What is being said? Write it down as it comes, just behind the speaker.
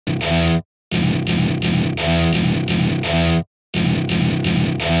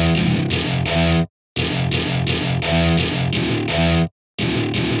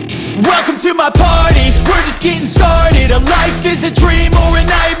to my party, we're just getting started. A life is a dream or a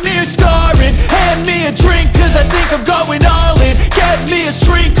nightmare scarring. Hand me a drink cause I think I'm going all in. Get me a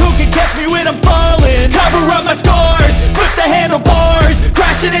shrink who can catch me when I'm falling. Cover up my scars, flip the handlebars,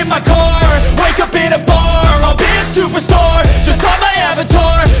 crashing in my car, wake up in a bar. I'll be a superstar, just on my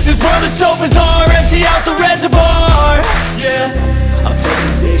avatar. This world is so bizarre, empty out the reservoir. Yeah, I'm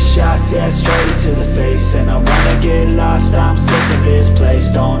taking 6 shots, yeah, straight to the face. And I wanna get lost, I'm sick of this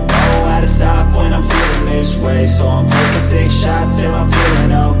place. Don't know how to stop when I'm feeling this way. So I'm taking 6 shots till I'm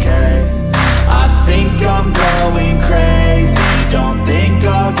feeling okay. I think I'm going crazy, don't think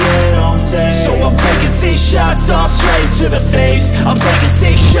I'll get home safe. So I'm taking 6 shots, all straight to the face. I'm taking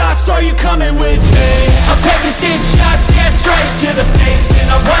 6 shots, are you coming with me? I'm taking 6 shots, yeah, straight to the face.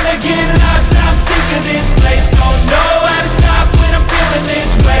 And I wanna get lost, I'm sick of this place. Don't know how to stop when I'm feeling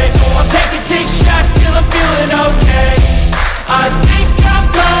this way. So I'm taking 6 shots till I'm feeling okay. I think I'm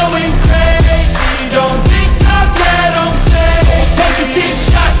going crazy, don't think I'll get home safe. So I'm taking 6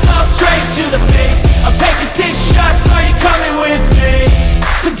 shots, all straight to the face. I'm taking 6 shots, are you coming with me?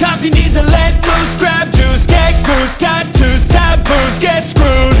 Sometimes you need to let loose, grab juice, get goose, tattoos, taboos, get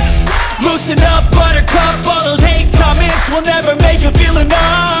screwed. Loosen up, buttercup, all those hate comments will never make you feel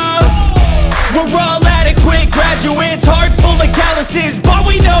enough. We're all adequate graduates, heart full of calluses, but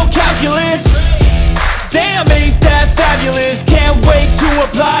we know calculus. Damn, ain't that fabulous? Can't wait to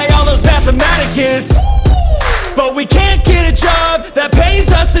apply all those mathematicus. But we can't get a job that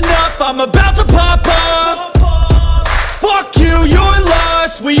pays us enough. I'm about to pop off. Fuck you, you're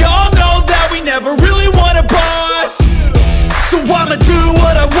lost. We all know that we never really want a boss. So I'ma do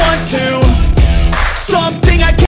what I want to.